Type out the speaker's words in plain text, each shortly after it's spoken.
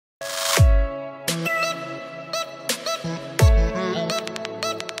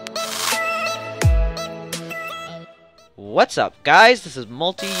What's up, guys? This is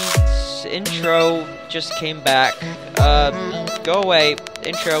Multi's intro just came back. Go away.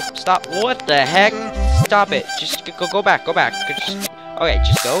 Intro. Stop. What the heck? Stop it. Just go back. Go back. Okay,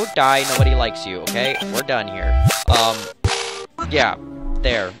 just go die. Nobody likes you, okay? We're done here. Yeah.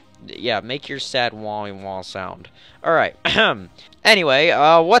 There. Yeah, make your sad wah sound. Alright. Anyway,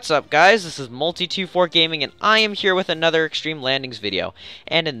 what's up, guys? This is Multi24 Gaming, and I am here with another Extreme Landings video.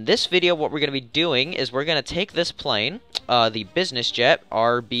 And in this video, what we're going to be doing is we're going to take this plane, the business jet,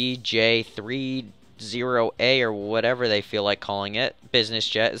 RBJ30A, or whatever they feel like calling it. Business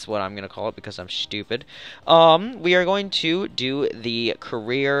jet is what I'm going to call it because I'm stupid. We are going to do the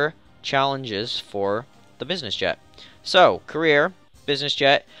career challenges for the business jet. So, career, business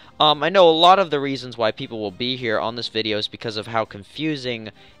jet. I know a lot of the reasons why people will be here on this video is because of how confusing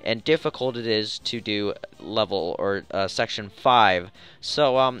and difficult it is to do level or section 5.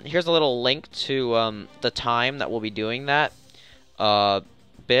 So here's a little link to the time that we'll be doing that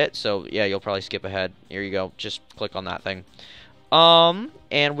bit. So yeah, you'll probably skip ahead. Here you go. Just click on that thing.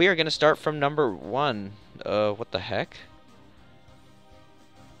 And we are going to start from number 1. What the heck?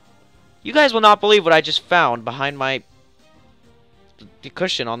 You guys will not believe what I just found behind the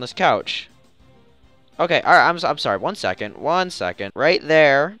cushion on this couch. Okay, alright, I'm sorry. One second. Right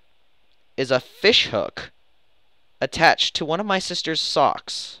there is a fish hook attached to one of my sister's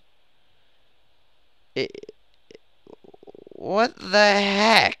socks. What the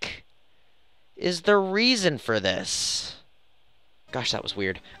heck is the reason for this? Gosh, that was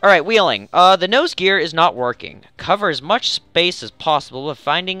weird. Alright, wheeling. The nose gear is not working. Cover as much space as possible by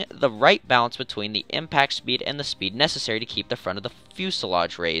finding the right balance between the impact speed and the speed necessary to keep the front of the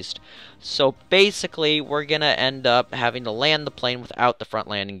fuselage raised. So basically, we're gonna end up having to land the plane without the front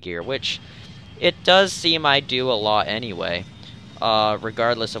landing gear, which it does seem I do a lot anyway,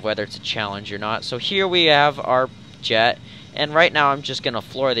 regardless of whether it's a challenge or not. So here we have our jet, and right now I'm just gonna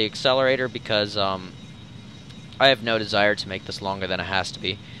floor the accelerator because, I have no desire to make this longer than it has to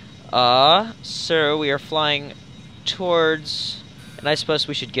be. So we are flying towards, and I suppose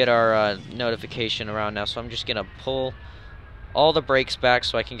we should get our notification around now, so I'm just gonna pull all the brakes back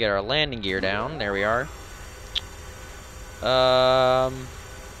so I can get our landing gear down. There we are.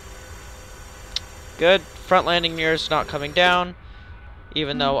 Good. Front landing gear is not coming down.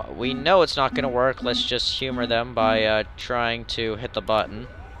 Even though we know it's not gonna work, let's just humor them by trying to hit the button.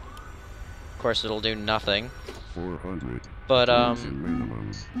 Of course, it'll do nothing. 400. But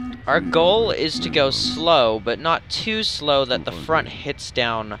our goal is to go slow, but not too slow that the front hits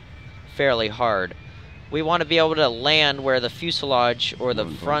down fairly hard. We want to be able to land where the fuselage or the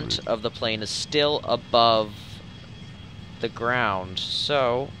front of the plane is still above the ground.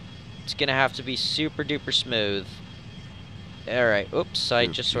 So it's gonna have to be super duper smooth. Alright, oops, I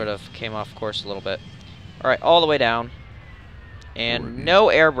just sort of came off course a little bit. Alright, all the way down. And no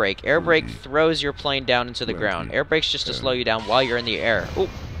air brake. Air brake throws your plane down into the ground. Air brake's just to slow you down while you're in the air. Oop,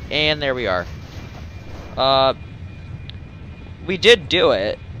 and there we are. We did do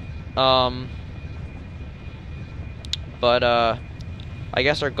it. But I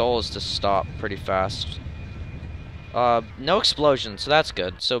guess our goal is to stop pretty fast. No explosion, so that's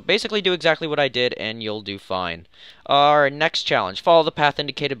good. So basically do exactly what I did and you'll do fine. Our next challenge. Follow the path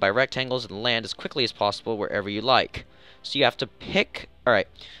indicated by rectangles and land as quickly as possible wherever you like. So you have to pick. Alright,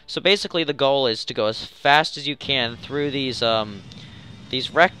 so basically the goal is to go as fast as you can through these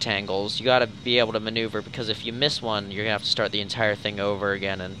rectangles. You gotta be able to maneuver, because if you miss one, you're gonna have to start the entire thing over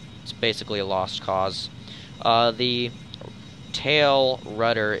again, and it's basically a lost cause. The tail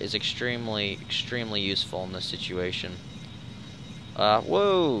rudder is extremely useful in this situation.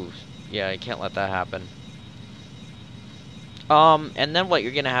 Whoa! Yeah, you can't let that happen. And then what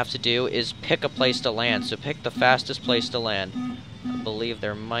you're gonna have to do is pick a place to land. So pick the fastest place to land. I believe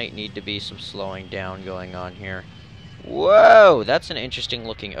there might need to be some slowing down going on here. Whoa! That's an interesting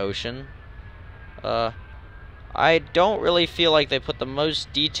looking ocean. I don't really feel like they put the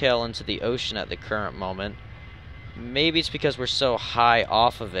most detail into the ocean at the current moment. Maybe it's because we're so high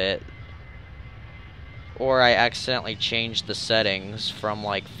off of it. Or I accidentally changed the settings from,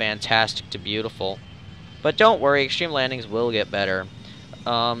 like, fantastic to beautiful. But don't worry, Extreme Landings will get better.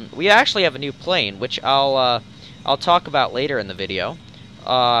 We actually have a new plane, which I'll talk about later in the video.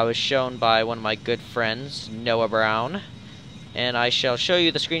 I was shown by one of my good friends, Noah Brown, and I shall show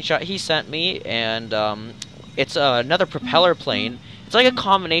you the screenshot he sent me. And it's another propeller plane. It's like a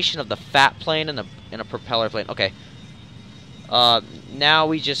combination of the fat plane and a propeller plane. Okay. Now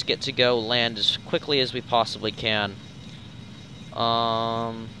we just get to go land as quickly as we possibly can.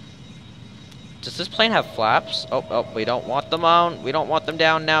 Does this plane have flaps? Oh, we don't want them on. We don't want them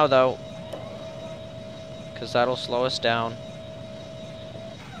down now, though. because that'll slow us down.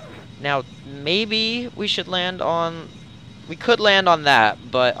 Now, maybe we should land on... We could land on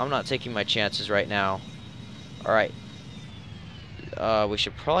that, but I'm not taking my chances right now. Alright. We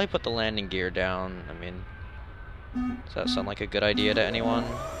should probably put the landing gear down. I mean, does that sound like a good idea to anyone?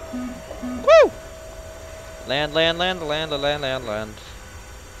 Woo! Land, land, land, land, land, land, land.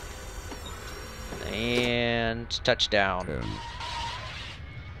 And touchdown.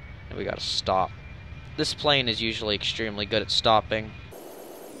 And we gotta stop. This plane is usually extremely good at stopping.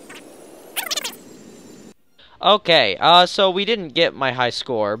 Okay, so we didn't get my high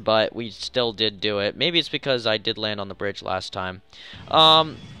score, but we still did do it. Maybe it's because I did land on the bridge last time.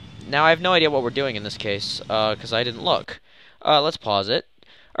 Now I have no idea what we're doing in this case, because I didn't look. Let's pause it.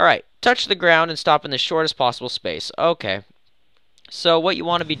 Alright, touch the ground and stop in the shortest possible space. Okay. So what you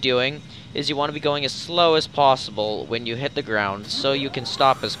want to be doing is you want to be going as slow as possible when you hit the ground, so you can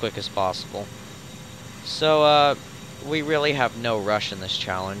stop as quick as possible. So, we really have no rush in this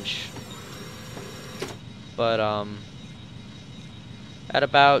challenge. But, at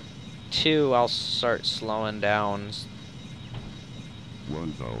about 2, I'll start slowing down.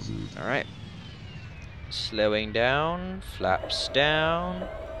 1,000. Alright. Slowing down, flaps down.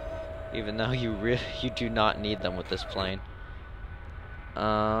 Even though you do not need them with this plane.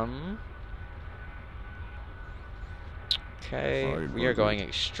 Okay, we are going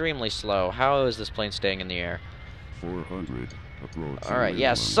extremely slow. How is this plane staying in the air? 400. Alright,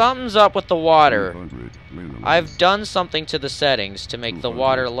 yeah, something's up with the water. I've done something to the settings to make the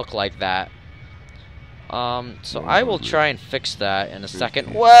water look like that. So I will try and fix that in a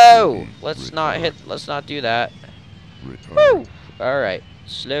second. Whoa! Let's not do that. Woo! Alright,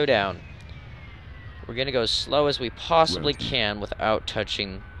 slow down. We're gonna go as slow as we possibly can without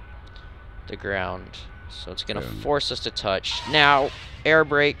touching the ground. So it's gonna force us to touch. Now, air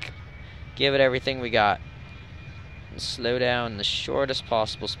brake. Give it everything we got. And slow down in the shortest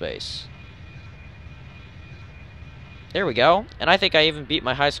possible space. There we go. And I think I even beat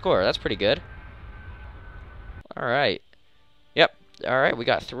my high score. That's pretty good. Alright. Yep. Alright, we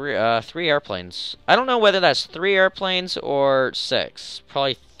got three airplanes. I don't know whether that's 3 airplanes or 6.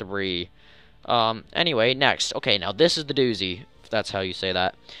 Probably 3. Anyway, next. Okay, now this is the doozy, if that's how you say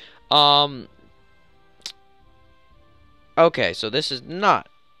that. Okay, so this is not...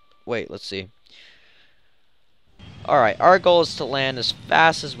 Wait, let's see. Alright, our goal is to land as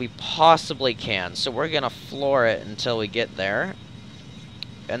fast as we possibly can. So we're gonna floor it until we get there.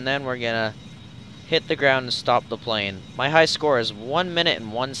 And then we're gonna hit the ground and stop the plane. My high score is 1 minute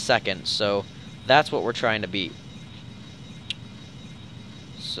and 1 second, so that's what we're trying to beat.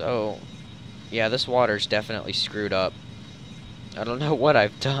 So, yeah, this water's definitely screwed up. I don't know what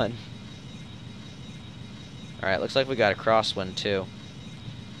I've done. Alright, looks like we got a crosswind too.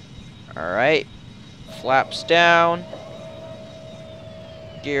 Alright. Flaps down.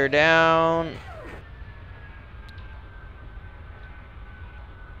 Gear down.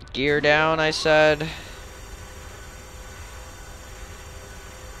 Gear down, I said.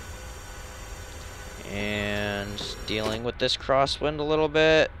 And dealing with this crosswind a little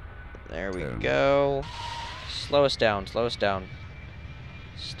bit. There we go. Slow us down, slow us down.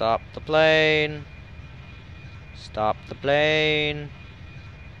 Stop the plane. Stop the plane.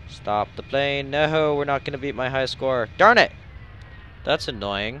 Stop the plane. No, we're not going to beat my high score. Darn it! That's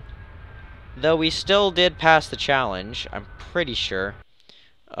annoying. Though we still did pass the challenge, I'm pretty sure.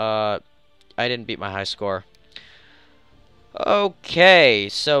 I didn't beat my high score. Okay,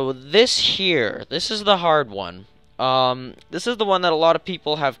 so this here, this is the hard one. This is the one that a lot of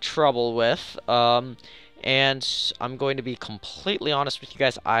people have trouble with. And I'm going to be completely honest with you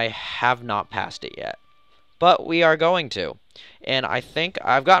guys, I have not passed it yet. But we are going to. And I think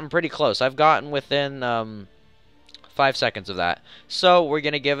I've gotten pretty close. I've gotten within 5 seconds of that. So we're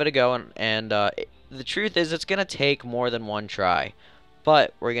going to give it a go. And the truth is it's going to take more than 1 try.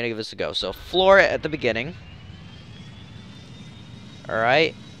 But we're going to give this a go. So floor it at the beginning.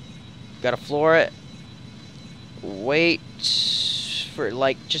 Alright. Got to floor it. Wait for,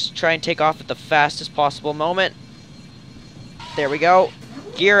 like, just try and take off at the fastest possible moment. There we go.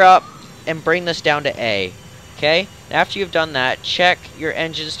 Gear up and bring this down to A. Okay? After you've done that, check your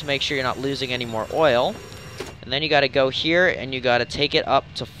engines to make sure you're not losing any more oil. And then you got to go here and you got to take it up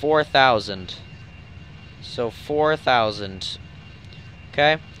to 4,000. So 4,000.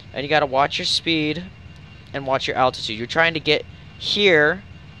 Okay? And you got to watch your speed and watch your altitude. You're trying to get here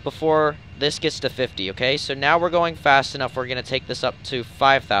before this gets to 50, okay? So now we're going fast enough. We're going to take this up to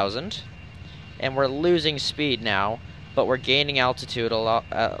 5,000. And we're losing speed now, but we're gaining altitude a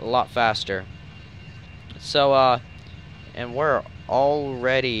lot faster. So, and we're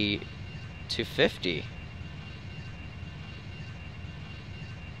already to 50.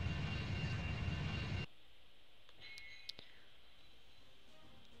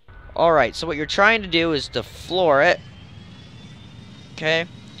 Alright, so what you're trying to do is to floor it. Okay?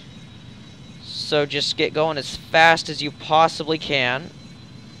 So just get going as fast as you possibly can.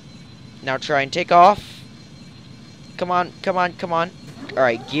 Now try and take off. Come on, come on, come on.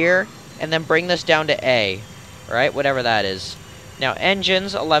 Alright, gear, and then bring this down to A. Alright, whatever that is. Now,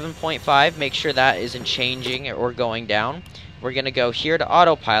 engines, 11.5. Make sure that isn't changing or going down. We're going to go here to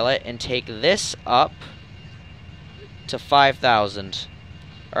autopilot and take this up to 5,000.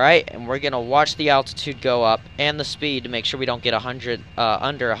 Alright, and we're going to watch the altitude go up and the speed to make sure we don't get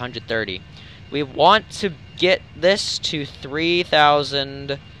under 130. We want to get this to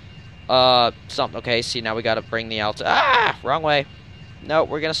 3,000 something. Okay, see, now we got to bring the altitude. Ah! Wrong way. No,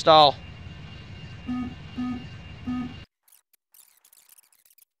 we're going to stall.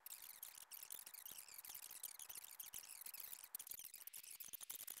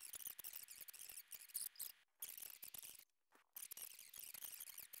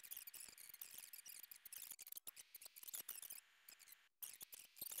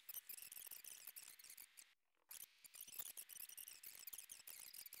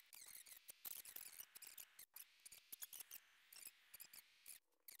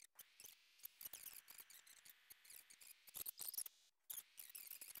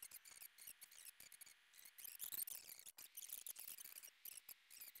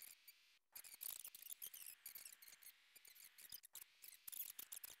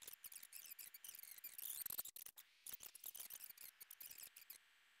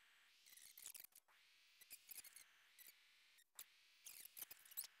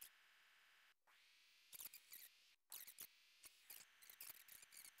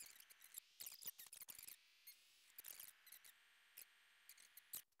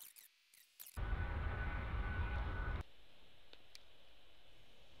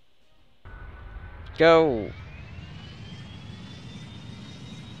 Go.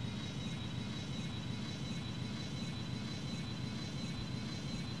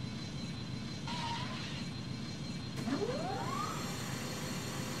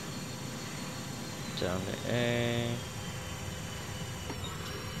 Down to A.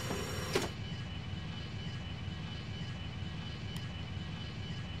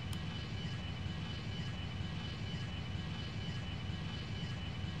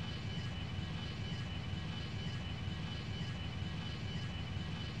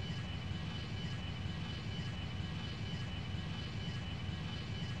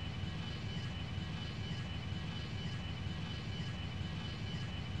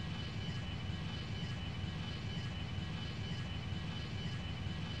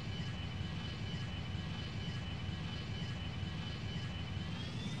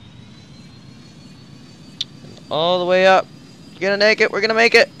 All the way up. We're gonna make it. We're gonna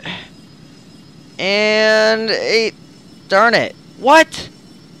make it. And 8. Darn it. What?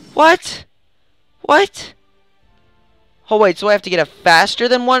 What? What? Oh, wait. So I have to get it faster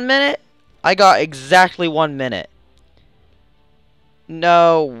than 1 minute? I got exactly 1 minute.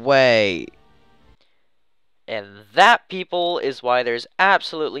 No way. And that, people, is why there's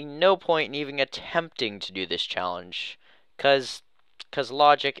absolutely no point in even attempting to do this challenge. Because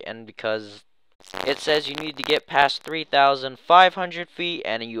logic, and because it says you need to get past 3,500 feet,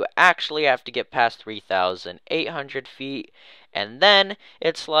 and you actually have to get past 3,800 feet. And then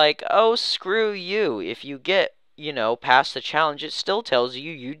it's like, oh, screw you. If you get, past the challenge, it still tells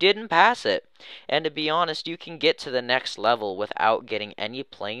you you didn't pass it. And to be honest, you can get to the next level without getting any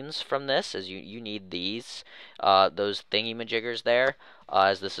planes from this, as you need these, those thingy-majiggers there,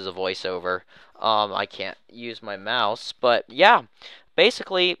 as this is a voiceover. I can't use my mouse, but yeah.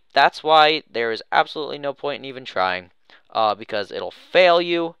 Basically, that's why there is absolutely no point in even trying, because it'll fail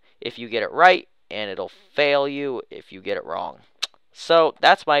you if you get it right, and it'll fail you if you get it wrong. So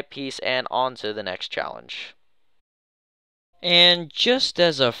that's my piece, and on to the next challenge. And just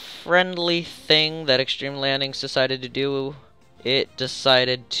as a friendly thing that Extreme Landings decided to do, it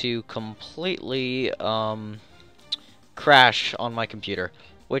decided to completely crash on my computer,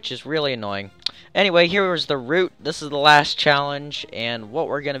 which is really annoying. Anyway, here is the route. This is the last challenge, and what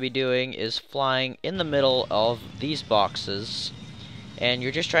we're going to be doing is flying in the middle of these boxes, and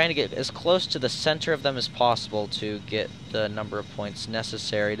you're just trying to get as close to the center of them as possible to get the number of points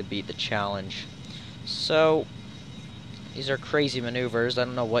necessary to beat the challenge. So these are crazy maneuvers. I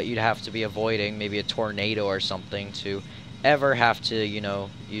don't know what you'd have to be avoiding, maybe a tornado or something, to ever have to,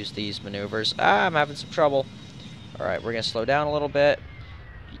 use these maneuvers. I'm having some trouble. Alright, we're going to slow down a little bit.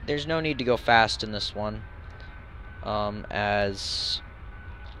 There's no need to go fast in this one, as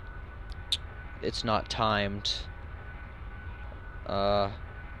it's not timed.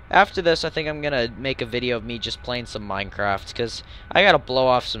 after this, I think I'm gonna make a video of me just playing some Minecraft, because I gotta blow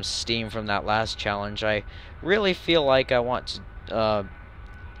off some steam from that last challenge. I really feel like I want to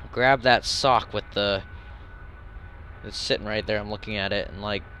grab that sock with the... It's sitting right there, I'm looking at it, and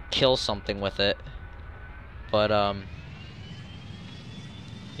like kill something with it. But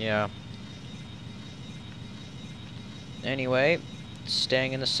yeah. Anyway,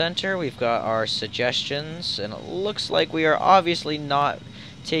 staying in the center, we've got our suggestions, and it looks like we are obviously not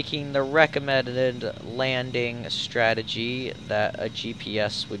taking the recommended landing strategy that a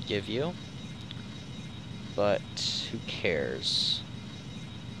GPS would give you. But who cares?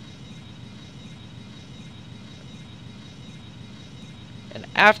 And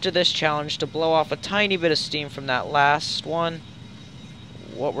after this challenge, to blow off a tiny bit of steam from that last one,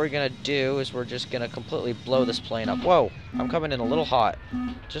 what we're gonna do is we're just gonna completely blow this plane up. Whoa, I'm coming in a little hot.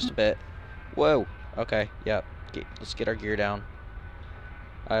 Just a bit. Whoa. Okay, yep. Let's get our gear down.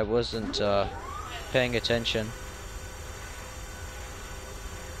 I wasn't paying attention.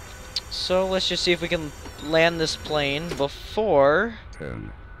 So let's just see if we can land this plane before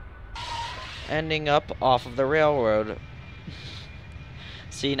 10. Ending up off of the railroad.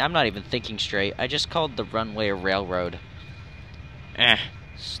 See, I'm not even thinking straight. I just called the runway a railroad.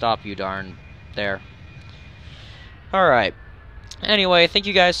 Stop, you darn there. Alright. Anyway, thank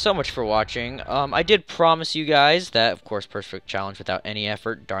you guys so much for watching. I did promise you guys that, of course, perfect challenge without any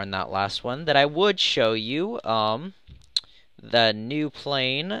effort, darn that last one, that I would show you, the new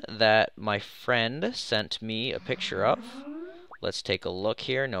plane that my friend sent me a picture of. Let's take a look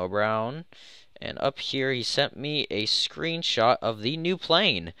here, Noah Brown. And up here, he sent me a screenshot of the new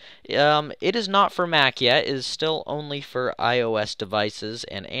plane. It is not for Mac yet. It is still only for iOS devices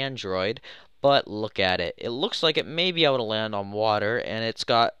and Android. But look at it. It looks like it may be able to land on water, and it's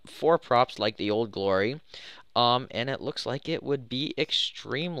got 4 props like the Old Glory. And it looks like it would be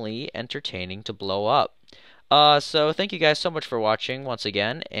extremely entertaining to blow up. So thank you guys so much for watching once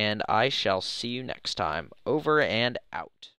again, and I shall see you next time. Over and out.